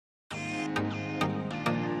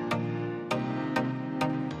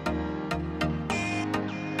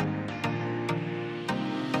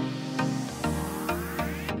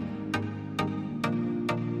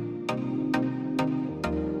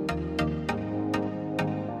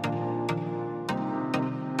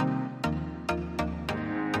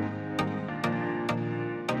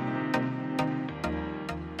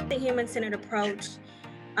human-centered approach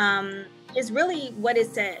um, is really what it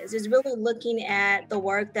says. Is really looking at the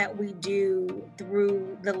work that we do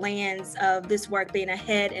through the lens of this work being a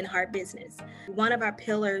head and heart business. One of our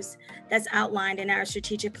pillars that's outlined in our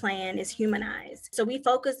strategic plan is humanize. So we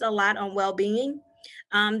focus a lot on well-being,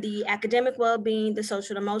 the academic well-being, the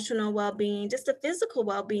social and emotional well-being, just the physical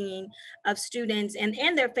well-being of students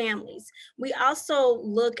and their families. We also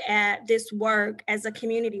look at this work as a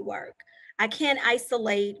community work. I can't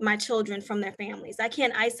isolate my children from their families. I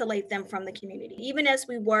can't isolate them from the community. Even as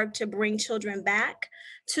we work to bring children back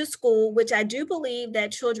to school, which I do believe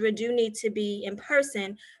that children do need to be in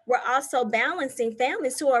person, we're also balancing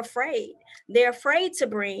families who are afraid. They're afraid to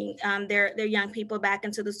bring their young people back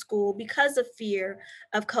into the school because of fear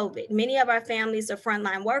of COVID. Many of our families are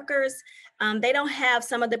frontline workers. They don't have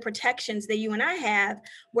some of the protections that you and I have,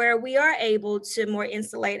 where we are able to more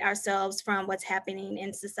insulate ourselves from what's happening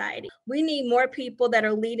in society. We need more people that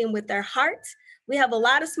are leading with their heart. We have a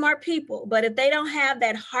lot of smart people, but if they don't have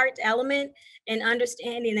that heart element and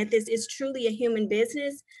understanding that this is truly a human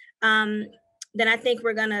business, um, then I think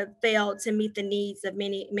we're going to fail to meet the needs of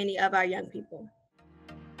many of our young people.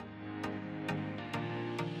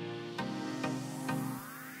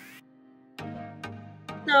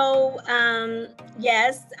 So,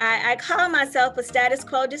 yes, I call myself a status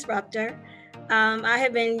quo disruptor. I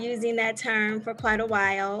have been using that term for quite a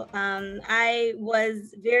while. I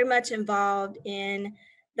was very much involved in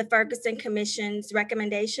the Ferguson Commission's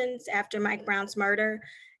recommendations after Mike Brown's murder.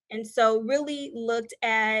 And so, really looked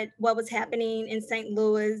at what was happening in St.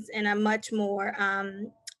 Louis in a much more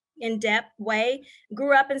in depth way.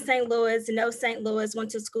 Grew up in St. Louis, know St. Louis,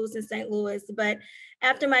 went to schools in St. Louis, but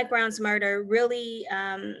after Mike Brown's murder, really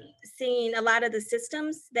seeing a lot of the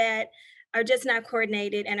systems that are just not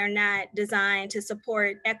coordinated and are not designed to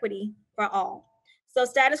support equity for all. So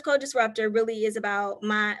status quo disruptor really is about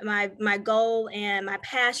my goal and my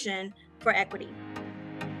passion for equity.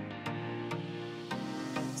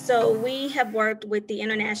 So we have worked with the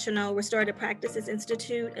International Restorative Practices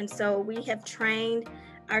Institute, and so we have trained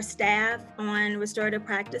our staff on restorative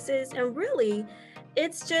practices. And really,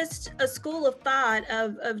 it's just a school of thought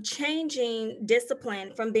of changing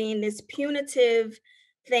discipline from being this punitive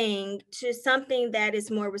thing to something that is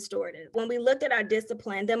more restorative. When we looked at our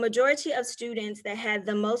discipline, the majority of students that had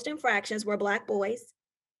the most infractions were Black boys.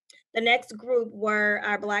 The next group were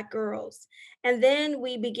our Black girls. And then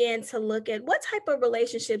we began to look at what type of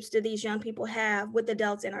relationships do these young people have with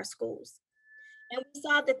adults in our schools. And we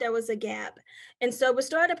saw that there was a gap. And so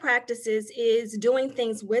restorative practices is doing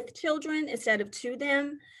things with children instead of to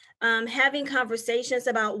them, having conversations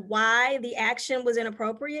about why the action was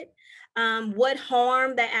inappropriate, what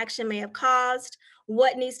harm that action may have caused,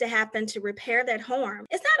 what needs to happen to repair that harm.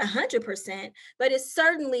 It's not 100%, but it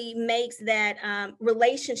certainly makes that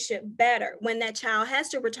relationship better when that child has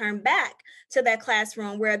to return back to that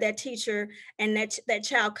classroom where that teacher and that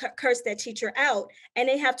child cursed that teacher out, and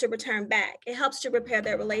they have to return back. It helps to repair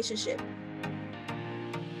that relationship.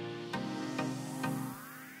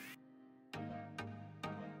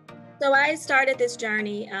 So I started this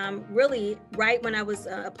journey really right when I was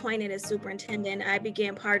appointed as superintendent. I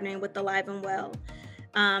began partnering with Alive and Well.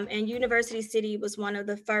 And University City was one of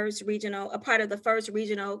the first regional, a part of the first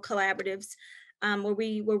regional collaboratives where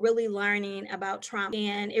we were really learning about trauma.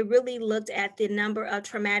 And it really looked at the number of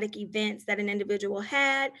traumatic events that an individual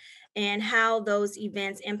had and how those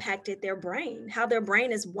events impacted their brain, how their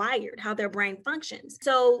brain is wired, how their brain functions.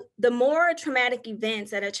 So the more traumatic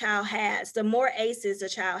events that a child has, the more ACEs a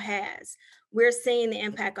child has, we're seeing the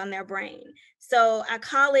impact on their brain. So I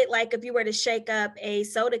call it like if you were to shake up a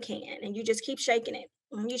soda can and you just keep shaking it.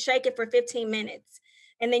 You shake it for 15 minutes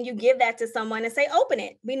and then you give that to someone and say, open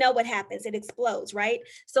it. We know what happens. It explodes, right?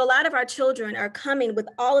 So a lot of our children are coming with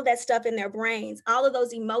all of that stuff in their brains, all of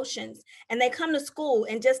those emotions, and they come to school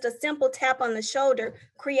and just a simple tap on the shoulder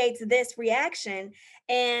creates this reaction.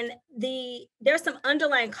 And there's some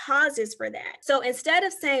underlying causes for that. So instead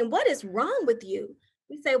of saying, what is wrong with you?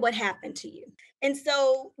 We say, what happened to you? And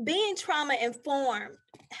so being trauma informed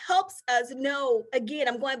helps us know, again,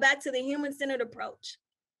 I'm going back to the human centered approach.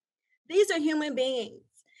 These are human beings,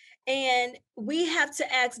 and we have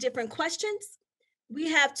to ask different questions. We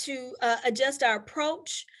have to adjust our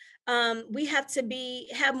approach. We have to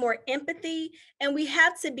have more empathy, and we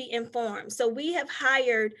have to be informed. So we have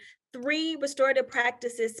hired three restorative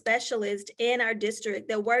practices specialists in our district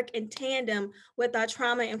that work in tandem with our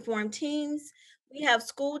trauma informed teams. We have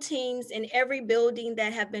school teams in every building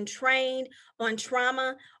that have been trained on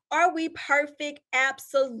trauma. Are we perfect?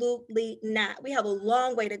 Absolutely not. We have a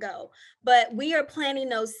long way to go, but we are planting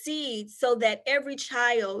those seeds so that every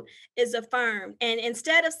child is affirmed. And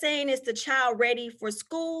instead of saying is the child ready for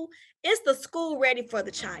school, is the school ready for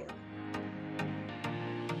the child?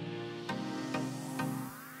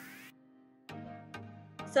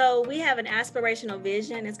 So we have an aspirational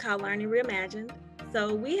vision. It's called Learning Reimagined.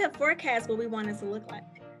 So we have forecast what we want it to look like.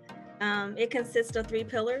 It consists of three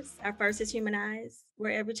pillars. Our first is humanize,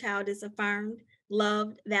 where every child is affirmed,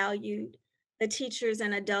 loved, valued. The teachers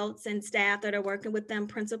and adults and staff that are working with them,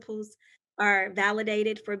 principals, are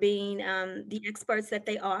validated for being the experts that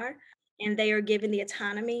they are, and they are given the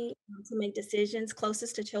autonomy to make decisions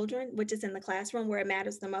closest to children, which is in the classroom where it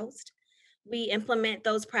matters the most. We implement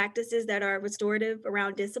those practices that are restorative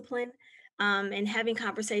around discipline, and having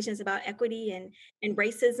conversations about equity and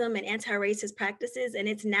racism and anti-racist practices. And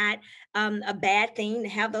it's not a bad thing to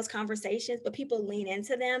have those conversations, but people lean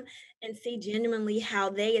into them and see genuinely how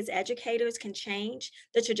they, as educators, can change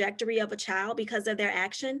the trajectory of a child because of their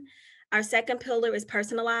action. Our second pillar is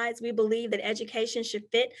personalized. We believe that education should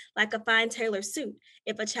fit like a fine tailored suit.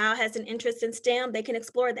 If a child has an interest in STEM, they can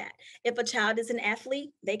explore that. If a child is an athlete,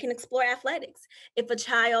 they can explore athletics. If a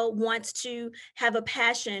child wants to have a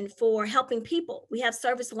passion for helping people, we have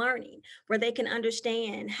service learning where they can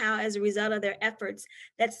understand how, as a result of their efforts,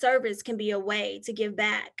 that service can be a way to give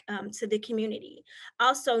back to the community.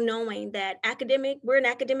 Also, knowing that we're an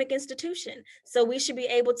academic institution, so we should be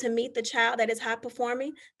able to meet the child that is high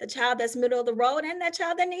performing, the child that's middle of the road, and that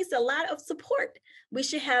child that needs a lot of support. We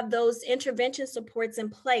should have those intervention supports in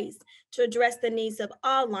place to address the needs of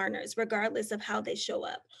all learners, regardless of how they show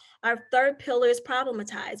up. Our third pillar is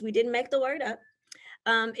problematize. We didn't make the word up.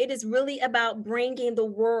 It is really about bringing the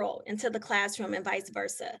world into the classroom and vice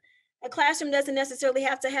versa. A classroom doesn't necessarily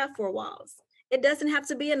have to have four walls. It doesn't have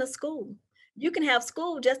to be in a school. You can have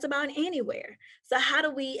school just about anywhere. So, how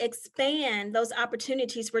do we expand those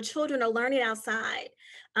opportunities where children are learning outside?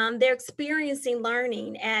 They're experiencing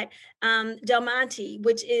learning at Del Monte,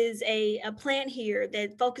 which is a plant here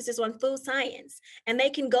that focuses on food science. And they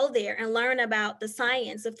can go there and learn about the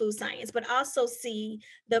science of food science, but also see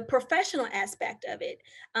the professional aspect of it.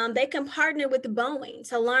 They can partner with Boeing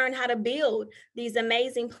to learn how to build these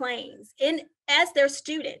amazing planes. As their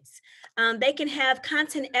students, they can have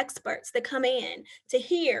content experts that come in to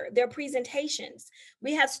hear their presentations.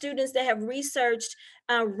 We have students that have researched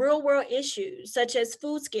real world issues such as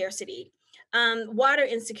food scarcity, water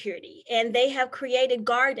insecurity, and they have created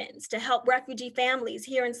gardens to help refugee families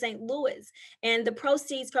here in St. Louis. And the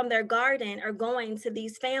proceeds from their garden are going to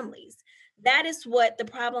these families. That is what the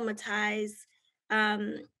problematize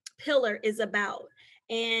um, pillar is about.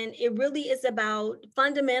 And it really is about,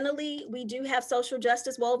 fundamentally, we do have social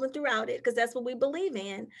justice woven throughout it because that's what we believe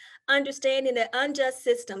in. Understanding that unjust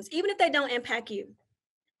systems, even if they don't impact you,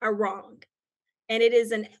 are wrong. And it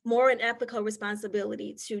is an more an ethical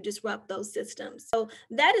responsibility to disrupt those systems. So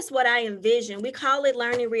that is what I envision. We call it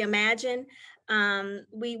Learning Reimagine.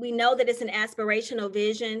 We know that it's an aspirational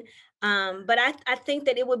vision, but I think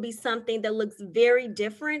that it would be something that looks very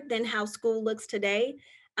different than how school looks today.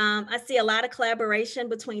 I see a lot of collaboration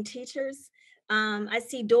between teachers. I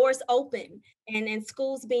see doors open and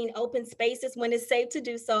schools being open spaces when it's safe to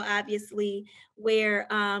do so, obviously, where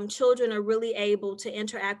children are really able to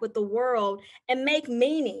interact with the world and make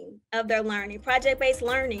meaning of their learning. Project-based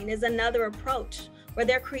learning is another approach where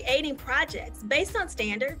they're creating projects based on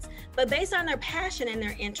standards, but based on their passion and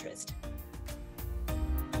their interest.